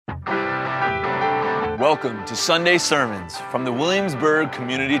Welcome to Sunday Sermons from the Williamsburg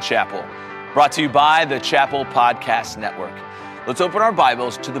Community Chapel, brought to you by the Chapel Podcast Network. Let's open our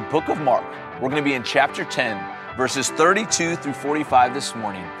Bibles to the book of Mark. We're going to be in chapter 10, verses 32 through 45 this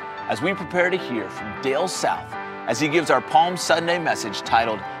morning, as we prepare to hear from Dale South as he gives our Palm Sunday message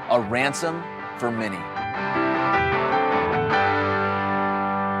titled, A Ransom for Many.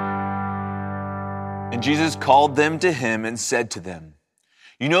 And Jesus called them to him and said to them,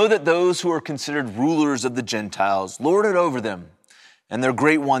 "You know that those who are considered rulers of the Gentiles lord it over them, and their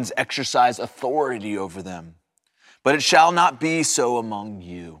great ones exercise authority over them. But it shall not be so among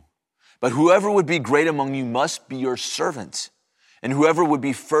you. But whoever would be great among you must be your servant, and whoever would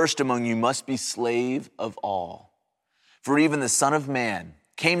be first among you must be slave of all. For even the Son of Man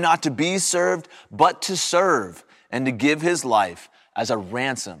came not to be served, but to serve, and to give his life as a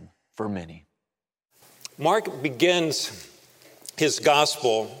ransom for many." Mark begins his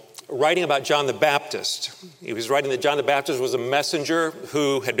gospel writing about John the Baptist. He was writing that John the Baptist was a messenger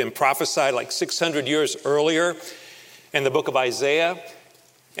who had been prophesied like 600 years earlier in the book of Isaiah.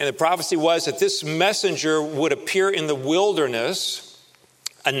 And the prophecy was that this messenger would appear in the wilderness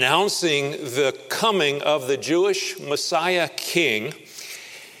announcing the coming of the Jewish Messiah King.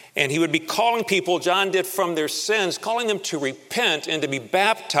 And he would be calling people, John did, from their sins, calling them to repent and to be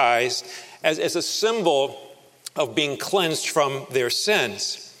baptized as a symbol of being cleansed from their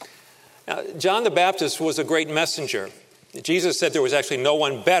sins. Now, John the Baptist was a great messenger. Jesus said there was actually no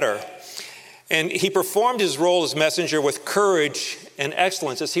one better. And he performed his role as messenger with courage and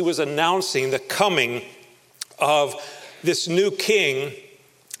excellence as he was announcing the coming of this new king.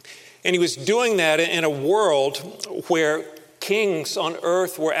 And he was doing that in a world where kings on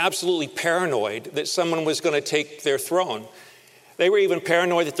earth were absolutely paranoid that someone was going to take their throne. They were even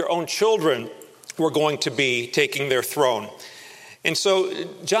paranoid that their own children were going to be taking their throne. And so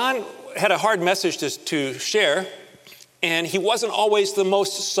John had a hard message to share, and he wasn't always the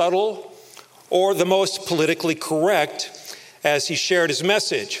most subtle or the most politically correct as he shared his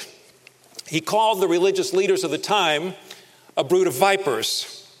message. He called the religious leaders of the time a brood of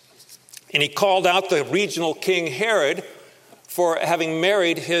vipers, and he called out the regional king Herod for having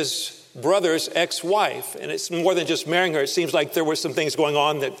married his brother's ex-wife. And it's more than just marrying her. It seems like there were some things going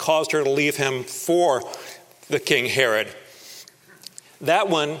on that caused her to leave him for the king Herod. That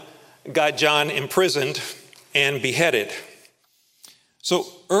one got John imprisoned and beheaded. So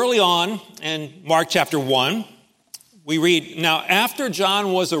early on in Mark chapter 1, we read, "Now after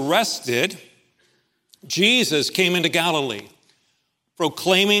John was arrested, Jesus came into Galilee,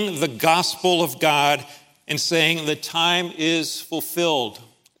 proclaiming the gospel of God and saying, 'The time is fulfilled.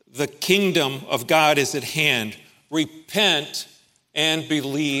 The kingdom of God is at hand. Repent and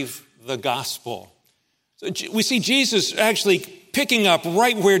believe the gospel.'" So we see Jesus actually picking up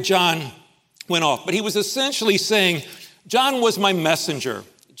right where John went off. But he was essentially saying, John was my messenger.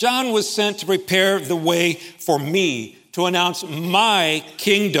 John was sent to prepare the way for me, to announce my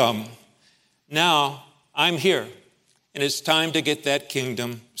kingdom. Now I'm here, and it's time to get that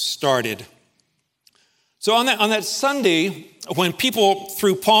kingdom started. So on that Sunday, when people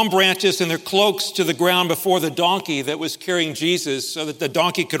threw palm branches and their cloaks to the ground before the donkey that was carrying Jesus so that the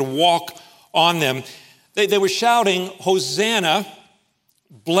donkey could walk on them, they were shouting, "Hosanna,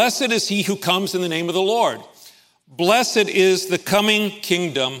 blessed is he who comes in the name of the Lord. Blessed is the coming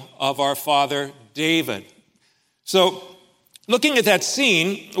kingdom of our father David." So looking at that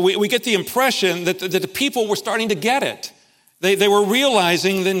scene, we get the impression that the people were starting to get it. They were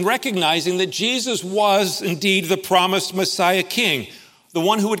realizing and recognizing that Jesus was indeed the promised Messiah King, the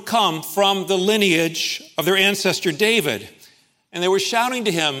one who would come from the lineage of their ancestor David. And they were shouting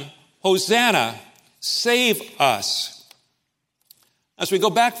to him, "Hosanna, save us." As we go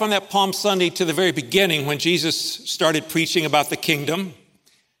back from that Palm Sunday to the very beginning when Jesus started preaching about the kingdom,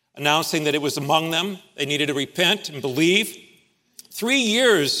 announcing that it was among them, they needed to repent and believe. 3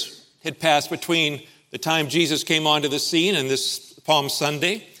 years had passed between the time Jesus came onto the scene and this Palm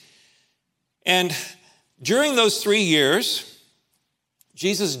Sunday. And during those 3 years,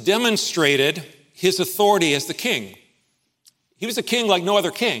 Jesus demonstrated his authority as the king. He was a king like no other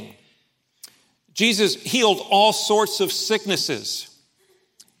king. Jesus healed all sorts of sicknesses.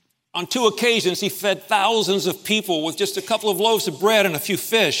 On 2 occasions, he fed thousands of people with just a couple of loaves of bread and a few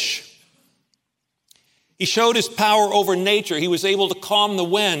fish. He showed his power over nature. He was able to calm the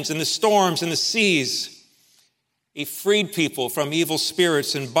winds and the storms and the seas. He freed people from evil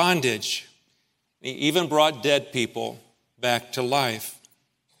spirits and bondage. He even brought dead people back to life.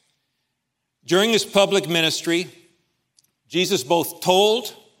 During his public ministry, Jesus both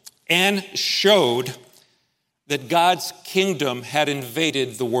told and showed that God's kingdom had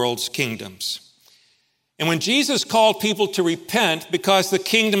invaded the world's kingdoms. And when Jesus called people to repent because the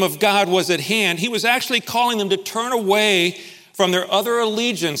kingdom of God was at hand, he was actually calling them to turn away from their other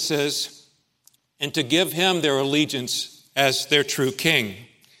allegiances and to give him their allegiance as their true king.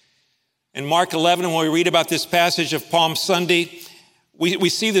 In Mark 11, when we read about this passage of Palm Sunday, we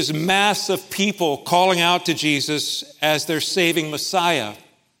see this mass of people calling out to Jesus as their saving Messiah.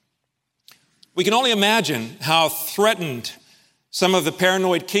 We can only imagine how threatened some of the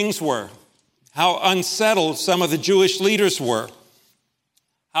paranoid kings were, how unsettled some of the Jewish leaders were,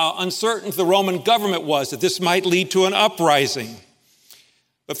 how uncertain the Roman government was that this might lead to an uprising.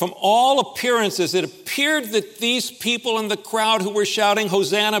 But from all appearances, it appeared that these people in the crowd who were shouting,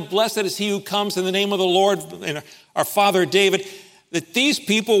 "Hosanna, blessed is he who comes in the name of the Lord, and our father David," that these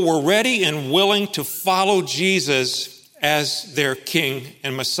people were ready and willing to follow Jesus as their king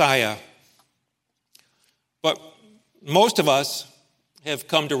and Messiah. But most of us have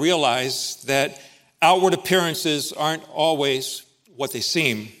come to realize that outward appearances aren't always what they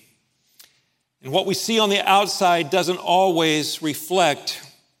seem. And what we see on the outside doesn't always reflect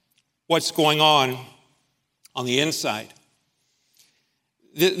what's going on the inside.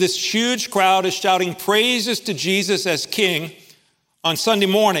 This huge crowd is shouting praises to Jesus as king on Sunday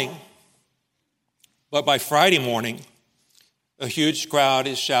morning, but by Friday morning, a huge crowd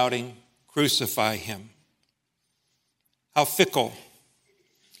is shouting, "Crucify him." How fickle.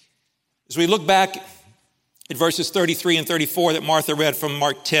 As we look back at verses 33 and 34 that Martha read from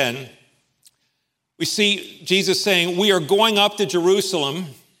Mark 10, we see Jesus saying, "We are going up to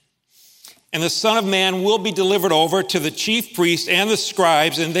Jerusalem, and the Son of Man will be delivered over to the chief priests and the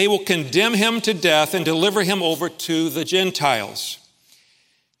scribes, and they will condemn him to death and deliver him over to the Gentiles.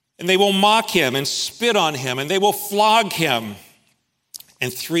 And they will mock him and spit on him, and they will flog him.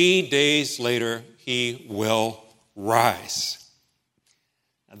 And 3 days later, he will rise."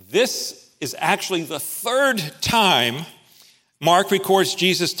 Now, this is actually the third time Mark records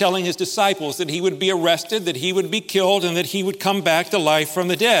Jesus telling his disciples that he would be arrested, that he would be killed, and that he would come back to life from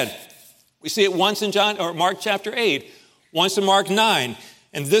the dead. We see it once in Mark chapter 8, once in Mark 9,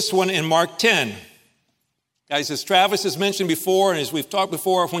 and this one in Mark 10. Guys, as Travis has mentioned before, and as we've talked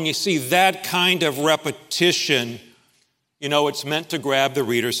before, when you see that kind of repetition, you know it's meant to grab the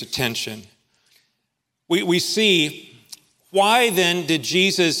reader's attention. We see, why then did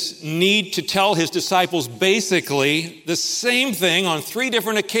Jesus need to tell his disciples basically the same thing on 3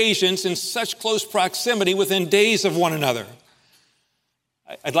 different occasions in such close proximity within days of one another?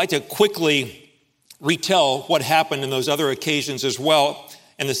 I'd like to quickly retell what happened in those other occasions as well,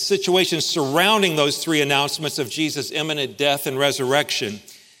 and the situation surrounding those 3 announcements of Jesus' imminent death and resurrection.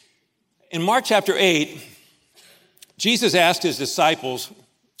 In Mark chapter 8, Jesus asked his disciples,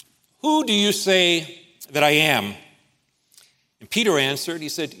 "Who do you say that I am?" And Peter answered, he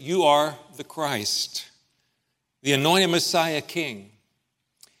said, "You are the Christ, the anointed Messiah King."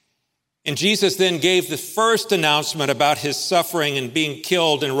 And Jesus then gave the first announcement about his suffering and being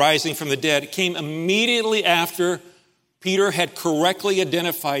killed and rising from the dead. It came immediately after Peter had correctly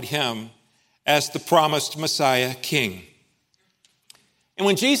identified him as the promised Messiah King. And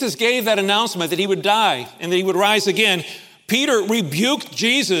when Jesus gave that announcement that he would die and that he would rise again, Peter rebuked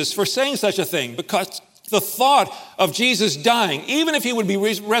Jesus for saying such a thing, because the thought of Jesus dying, even if he would be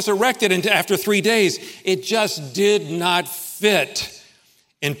resurrected after 3 days, it just did not fit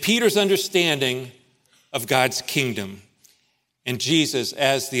in Peter's understanding of God's kingdom and Jesus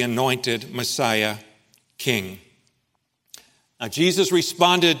as the anointed Messiah King. Now, Jesus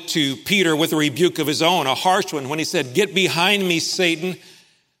responded to Peter with a rebuke of his own, a harsh one, when he said, "Get behind me, Satan,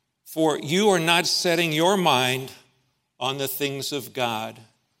 for you are not setting your mind on the things of God,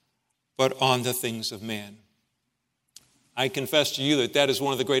 but on the things of man." I confess to you that that is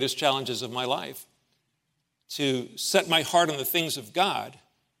one of the greatest challenges of my life, to set my heart on the things of God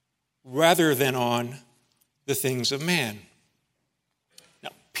rather than on the things of man.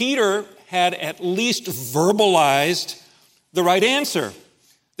 Now, Peter had at least verbalized the right answer,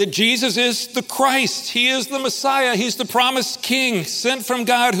 that Jesus is the Christ. He is the Messiah. He's the promised King sent from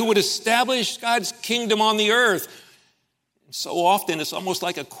God who would establish God's kingdom on the earth. So often it's almost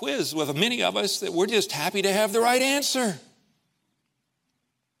like a quiz with many of us that we're just happy to have the right answer.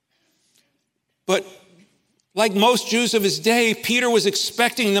 But like most Jews of his day, Peter was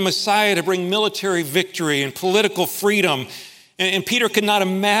expecting the Messiah to bring military victory and political freedom. And Peter could not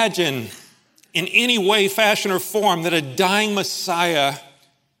imagine in any way, fashion, or form that a dying Messiah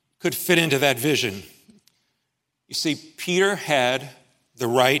could fit into that vision. You see, Peter had the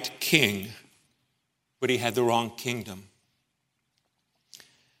right king, but he had the wrong kingdom.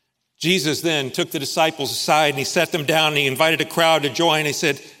 Jesus then took the disciples aside and he set them down and he invited a crowd to join. He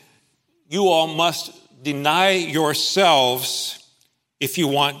said, "You all must deny yourselves if you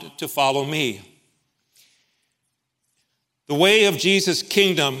want to follow me. The way of Jesus'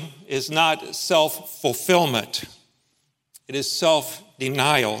 kingdom is not self-fulfillment. It is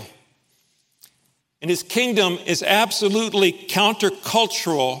self-denial. And his kingdom is absolutely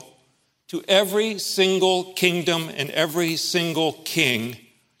countercultural to every single kingdom and every single king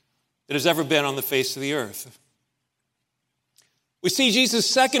that has ever been on the face of the earth. We see Jesus'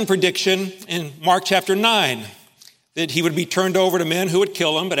 second prediction in Mark chapter 9, that he would be turned over to men who would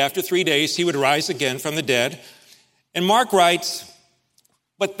kill him, but after 3 days he would rise again from the dead. And Mark writes,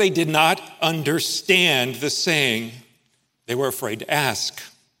 but they did not understand the saying. They were afraid to ask.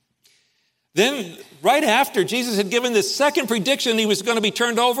 Then, right after Jesus had given this second prediction, he was going to be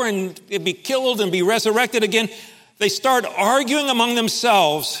turned over and be killed and be resurrected again, they start arguing among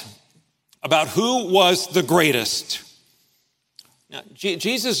themselves about who was the greatest. Now,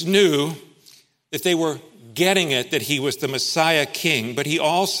 Jesus knew that they were getting it, that he was the Messiah king, but he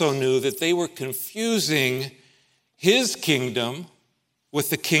also knew that they were confusing his kingdom with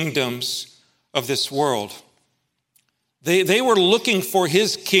the kingdoms of this world. They were looking for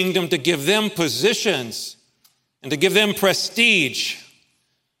his kingdom to give them positions and to give them prestige.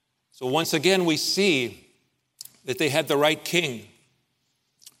 So once again, we see that they had the right king,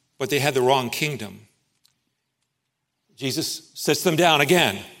 but they had the wrong kingdom. Jesus sits them down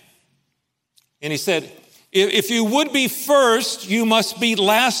again. And he said, if you would be first, you must be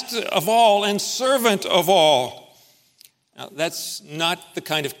last of all and servant of all. Now, that's not the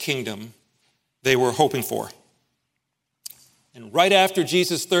kind of kingdom they were hoping for. And right after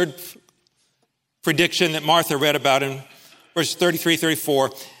Jesus' third prediction that Martha read about in verses 33, 34,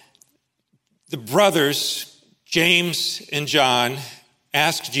 the brothers, James and John,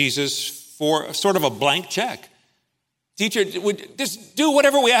 asked Jesus for sort of a blank check. Teacher, just do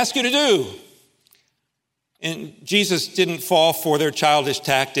whatever we ask you to do. And Jesus didn't fall for their childish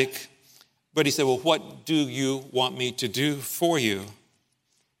tactic, but he said, well, what do you want me to do for you?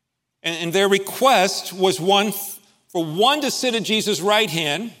 And their request was for one to sit at Jesus' right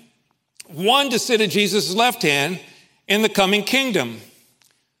hand, one to sit at Jesus' left hand in the coming kingdom.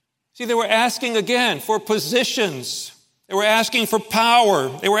 See, they were asking again for positions. They were asking for power.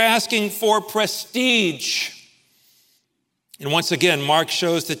 They were asking for prestige. And once again, Mark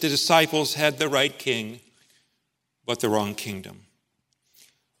shows that the disciples had the right king, but the wrong kingdom.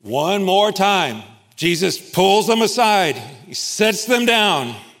 One more time, Jesus pulls them aside. He sets them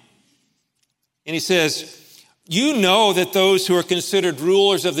down. And he says, you know that those who are considered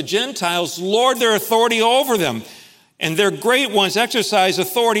rulers of the Gentiles lord their authority over them, and their great ones exercise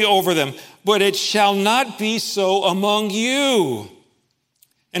authority over them. But it shall not be so among you.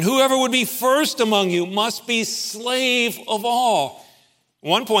 And whoever would be first among you must be slave of all. At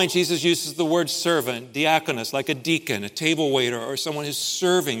one point, Jesus uses the word servant, diakonos, like a deacon, a table waiter, or someone who's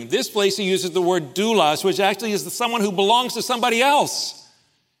serving. This place he uses the word doulos, which actually is someone who belongs to somebody else.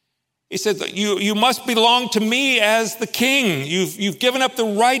 He said, you must belong to me as the king. You've given up the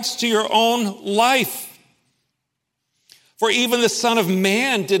rights to your own life. For even the Son of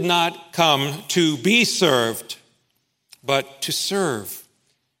Man did not come to be served, but to serve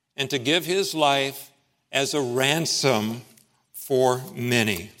and to give his life as a ransom for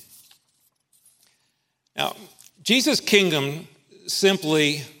many. Now, Jesus' kingdom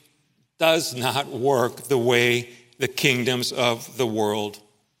simply does not work the way the kingdoms of the world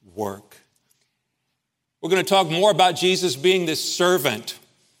work. We're going to talk more about Jesus being this servant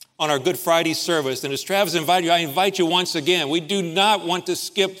on our Good Friday service. And as Travis invited you, I invite you once again. We do not want to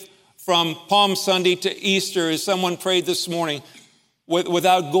skip from Palm Sunday to Easter, as someone prayed this morning,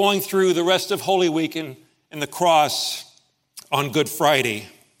 without going through the rest of Holy Week and the cross on Good Friday.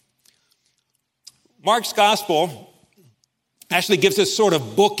 Mark's gospel actually gives us sort of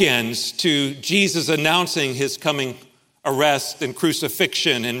bookends to Jesus announcing his coming arrest and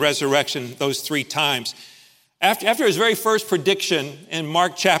crucifixion and resurrection those 3 times. After his very first prediction in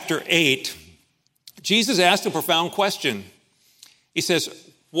Mark chapter 8, Jesus asked a profound question. He says,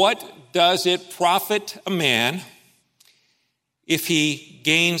 what does it profit a man if he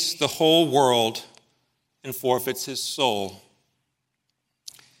gains the whole world and forfeits his soul?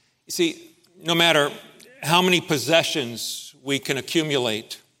 You see, no matter how many possessions we can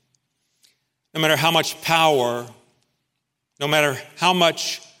accumulate, no matter how much power, no matter how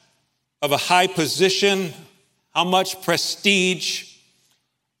much of a high position, how much prestige,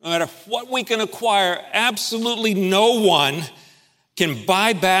 no matter what we can acquire, absolutely no one can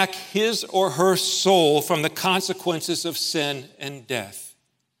buy back his or her soul from the consequences of sin and death.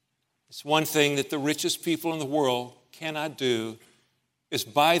 It's one thing that the richest people in the world cannot do, is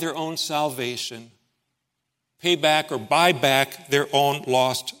buy their own salvation pay back or buy back their own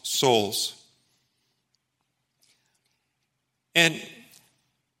lost souls. And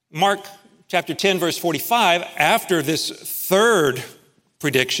Mark chapter 10, verse 45, after this third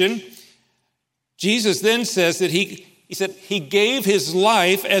prediction, Jesus then says that he said he gave his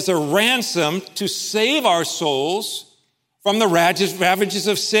life as a ransom to save our souls from the ravages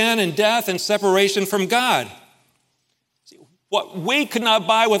of sin and death and separation from God. What we could not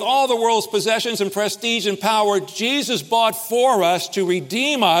buy with all the world's possessions and prestige and power, Jesus bought for us to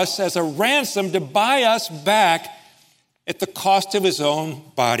redeem us as a ransom, to buy us back at the cost of his own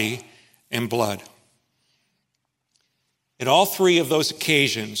body and blood. At all three of those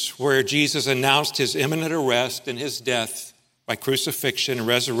occasions where Jesus announced his imminent arrest and his death by crucifixion and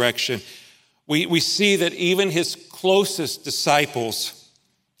resurrection, we see that even his closest disciples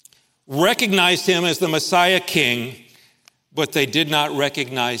recognized him as the Messiah King, but they did not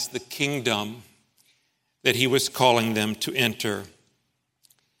recognize the kingdom that he was calling them to enter.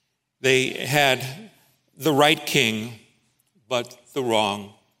 They had the right king, but the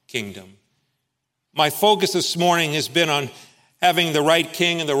wrong kingdom. My focus this morning has been on having the right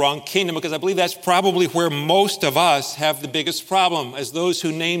king and the wrong kingdom, because I believe that's probably where most of us have the biggest problem as those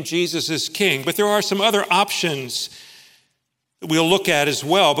who name Jesus as king. But there are some other options that we'll look at as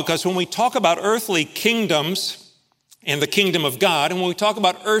well, because when we talk about earthly kingdoms and the kingdom of God, and when we talk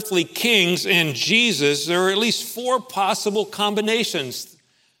about earthly kings and Jesus, there are at least four possible combinations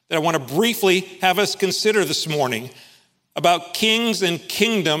that I want to briefly have us consider this morning about kings and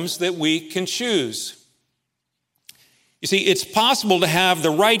kingdoms that we can choose. You see, it's possible to have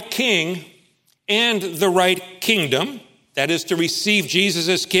the right king and the right kingdom, that is to receive Jesus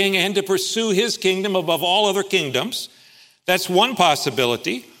as king and to pursue his kingdom above all other kingdoms. That's one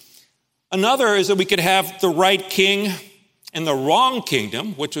possibility. Another is that we could have the right king and the wrong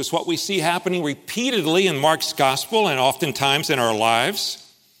kingdom, which is what we see happening repeatedly in Mark's gospel and oftentimes in our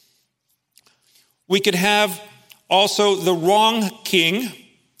lives. We could have also the wrong king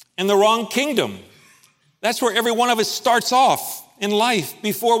and the wrong kingdom. That's where every one of us starts off in life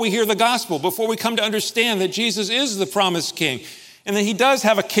before we hear the gospel, before we come to understand that Jesus is the promised king and that he does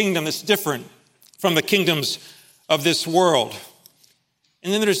have a kingdom that's different from the kingdoms of this world.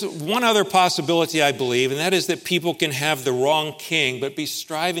 And then there's one other possibility, I believe, and that is that people can have the wrong king but be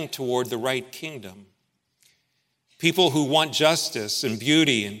striving toward the right kingdom. People who want justice and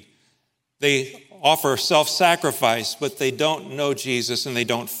beauty, and they offer self-sacrifice, but they don't know Jesus and they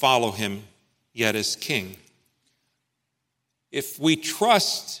don't follow him yet as king. If we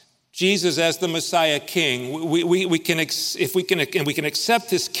trust Jesus as the Messiah King, we can accept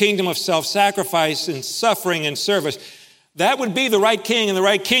his kingdom of self-sacrifice and suffering and service, that would be the right king and the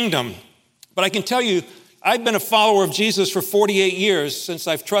right kingdom. But I can tell you, I've been a follower of Jesus for 48 years since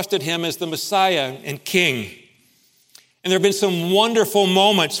I've trusted him as the Messiah and King. And there have been some wonderful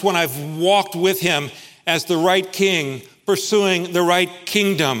moments when I've walked with him as the right king, pursuing the right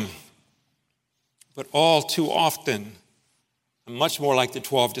kingdom. But all too often, I'm much more like the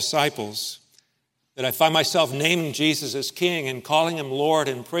 12 disciples, that I find myself naming Jesus as king and calling him Lord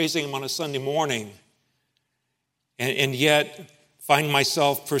and praising him on a Sunday morning, and yet find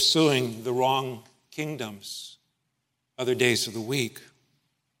myself pursuing the wrong kingdoms other days of the week.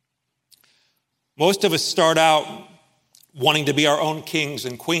 Most of us start out wanting to be our own kings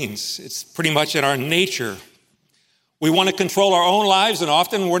and queens. It's pretty much in our nature. We want to control our own lives, and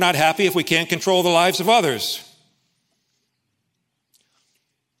often we're not happy if we can't control the lives of others.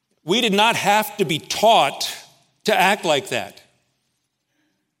 We did not have to be taught to act like that.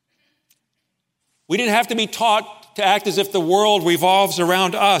 We didn't have to be taught to act as if the world revolves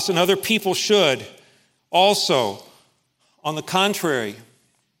around us and other people should also. On the contrary,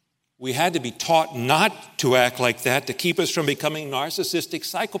 we had to be taught not to act like that to keep us from becoming narcissistic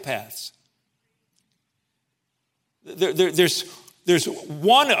psychopaths. There's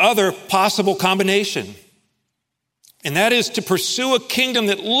one other possible combination, and that is to pursue a kingdom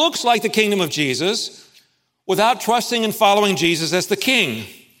that looks like the kingdom of Jesus without trusting and following Jesus as the king.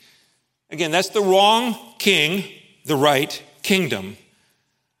 Again, that's the wrong king, the right kingdom.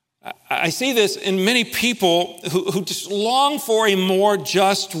 I see this in many people who just long for a more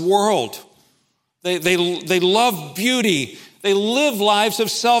just world. They love beauty. They live lives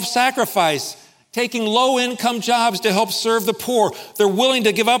of self-sacrifice, taking low-income jobs to help serve the poor. They're willing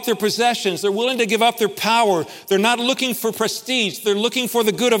to give up their possessions. They're willing to give up their power. They're not looking for prestige. They're looking for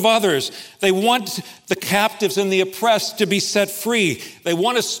the good of others. They want the captives and the oppressed to be set free. They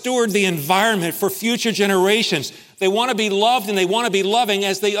want to steward the environment for future generations. They want to be loved and they want to be loving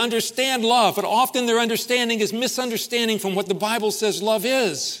as they understand love. But often their understanding is misunderstanding from what the Bible says love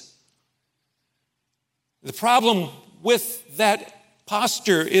is. The problem with that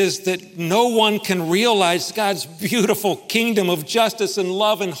posture is that no one can realize God's beautiful kingdom of justice and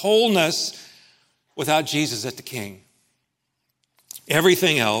love and wholeness without Jesus at the king.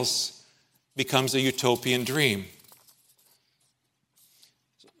 Everything else becomes a utopian dream.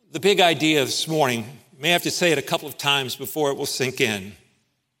 The big idea this morning, may have to say it a couple of times before it will sink in,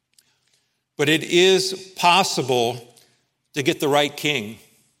 but it is possible to get the right king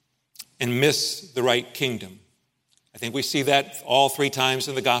and miss the right kingdom. I think we see that all 3 times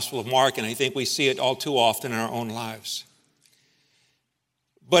in the Gospel of Mark, and I think we see it all too often in our own lives.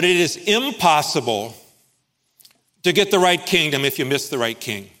 But it is impossible to get the right kingdom if you miss the right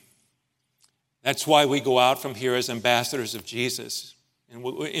king. That's why we go out from here as ambassadors of Jesus,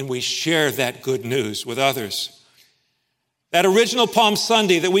 and we share that good news with others. That original Palm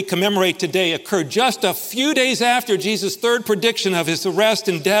Sunday that we commemorate today occurred just a few days after Jesus' third prediction of his arrest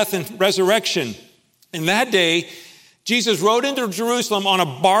and death and resurrection. And that day, Jesus rode into Jerusalem on a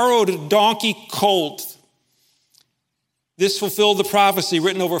borrowed donkey colt. This fulfilled the prophecy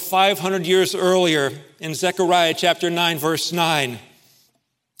written over 500 years earlier in Zechariah chapter 9, verse 9.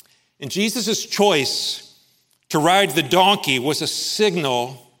 And Jesus' choice to ride the donkey was a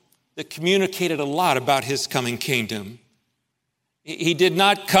signal that communicated a lot about his coming kingdom. He did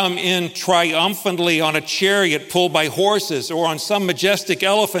not come in triumphantly on a chariot pulled by horses or on some majestic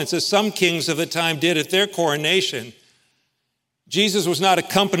elephants as some kings of the time did at their coronation. Jesus was not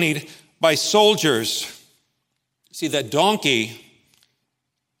accompanied by soldiers. See, that donkey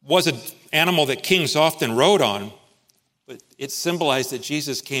was an animal that kings often rode on, but it symbolized that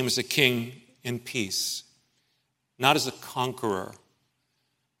Jesus came as a king in peace, not as a conqueror.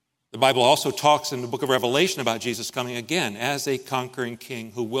 The Bible also talks in the book of Revelation about Jesus coming again as a conquering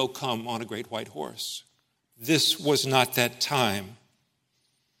king who will come on a great white horse. This was not that time.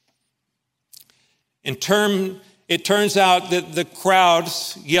 It turns out that the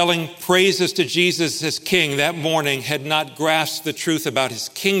crowds yelling praises to Jesus as king that morning had not grasped the truth about his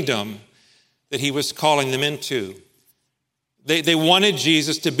kingdom that he was calling them into. They wanted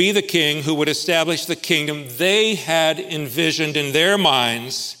Jesus to be the king who would establish the kingdom they had envisioned in their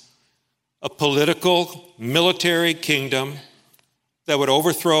minds, a political, military kingdom that would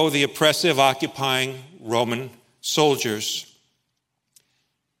overthrow the oppressive, occupying Roman soldiers.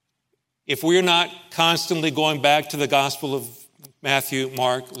 If we're not constantly going back to the Gospel of Matthew,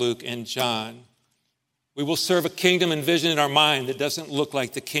 Mark, Luke, and John, we will serve a kingdom envisioned in our mind that doesn't look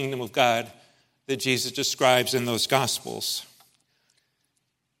like the kingdom of God that Jesus describes in those Gospels.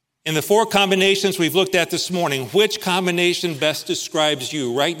 In the 4 combinations we've looked at this morning, which combination best describes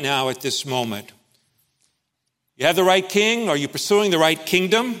you right now at this moment? You have the right king? Are you pursuing the right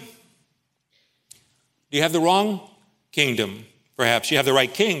kingdom? Do you have the wrong kingdom? Perhaps you have the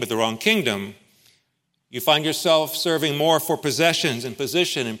right king, but the wrong kingdom. You find yourself serving more for possessions and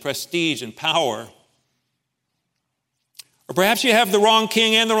position and prestige and power. Or perhaps you have the wrong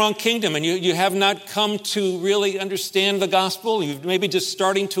king and the wrong kingdom, and you have not come to really understand the gospel. You're maybe just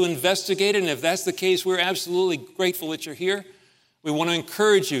starting to investigate it, and if that's the case, we're absolutely grateful that you're here. We want to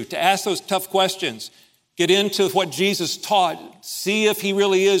encourage you to ask those tough questions. Get into what Jesus taught. See if he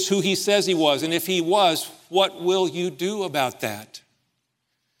really is who he says he was, and if he was, what will you do about that?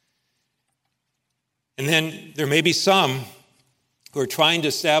 And then there may be some who are trying to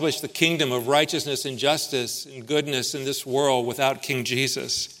establish the kingdom of righteousness and justice and goodness in this world without King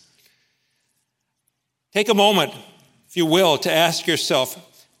Jesus. Take a moment, if you will, to ask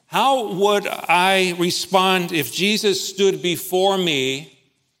yourself, how would I respond if Jesus stood before me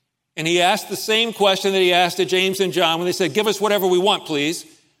and he asked the same question that he asked to James and John when they said, give us whatever we want, please.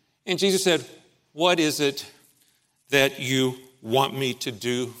 And Jesus said, what is it that you want me to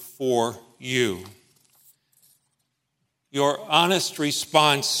do for you? Your honest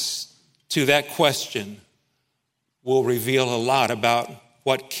response to that question will reveal a lot about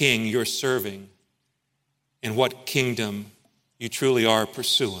what king you're serving and what kingdom you truly are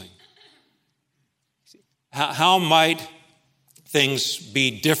pursuing. How might things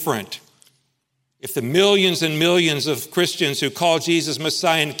be different if the millions and millions of Christians who call Jesus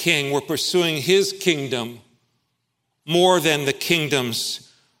Messiah and King were pursuing his kingdom more than the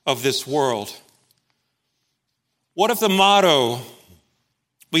kingdoms of this world? What if the motto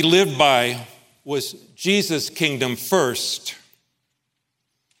we lived by was Jesus' kingdom first?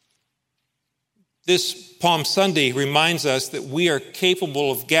 This Palm Sunday reminds us that we are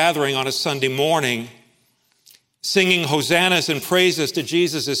capable of gathering on a Sunday morning, singing hosannas and praises to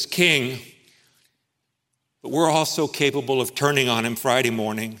Jesus as King, but we're also capable of turning on him Friday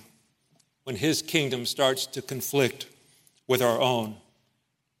morning when his kingdom starts to conflict with our own.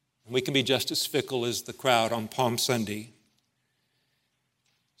 We can be just as fickle as the crowd on Palm Sunday.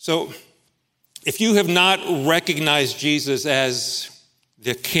 So if you have not recognized Jesus as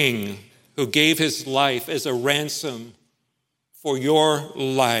the King who gave his life as a ransom for your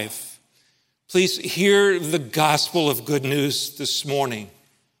life, please hear the gospel of good news this morning.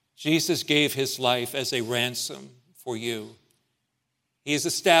 Jesus gave his life as a ransom for you. He is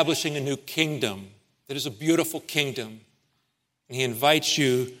establishing a new kingdom that is a beautiful kingdom, and he invites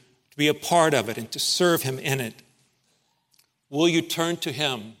you to be a part of it and to serve him in it. Will you turn to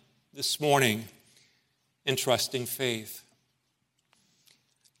him this morning in trusting faith?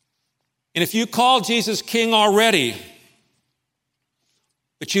 And if you call Jesus King already,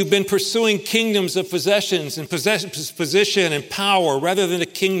 but you've been pursuing kingdoms of possessions and position and power rather than a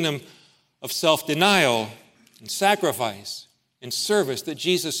kingdom of self-denial and sacrifice and service that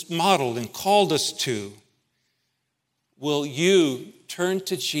Jesus modeled and called us to, will you turn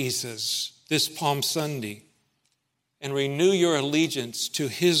to Jesus this Palm Sunday and renew your allegiance to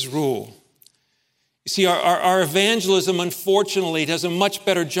his rule? You see, our evangelism, unfortunately, does a much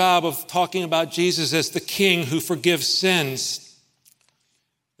better job of talking about Jesus as the King who forgives sins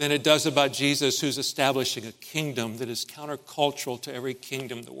than it does about Jesus who's establishing a kingdom that is countercultural to every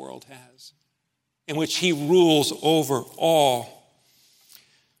kingdom the world has, in which he rules over all.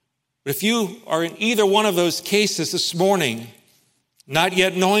 But if you are in either one of those cases this morning, not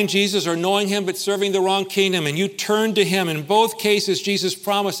yet knowing Jesus or knowing him but serving the wrong kingdom, and you turn to him, in both cases Jesus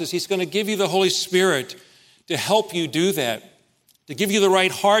promises he's going to give you the Holy Spirit to help you do that, to give you the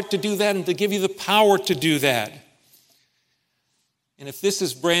right heart to do that, and to give you the power to do that. And if this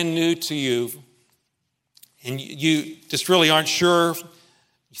is brand new to you and you just really aren't sure,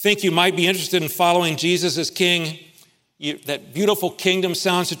 you think you might be interested in following Jesus as King, that beautiful kingdom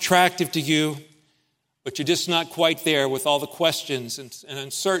sounds attractive to you, but you're just not quite there with all the questions and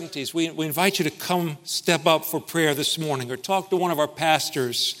uncertainties, we invite you to come step up for prayer this morning or talk to one of our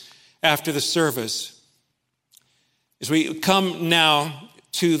pastors after the service. As we come now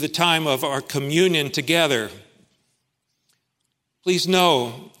to the time of our communion together, please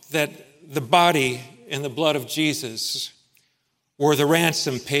know that the body and the blood of Jesus were the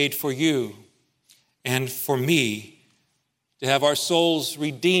ransom paid for you and for me to have our souls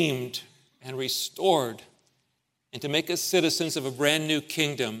redeemed and restored, and to make us citizens of a brand new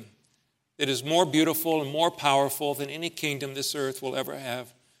kingdom that is more beautiful and more powerful than any kingdom this earth will ever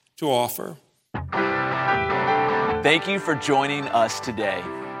have to offer. Thank you for joining us today.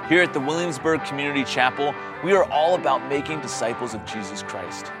 Here at the Williamsburg Community Chapel, we are all about making disciples of Jesus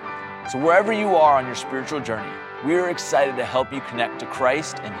Christ. So wherever you are on your spiritual journey, we are excited to help you connect to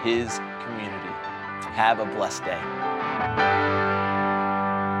Christ and his community. Have a blessed day.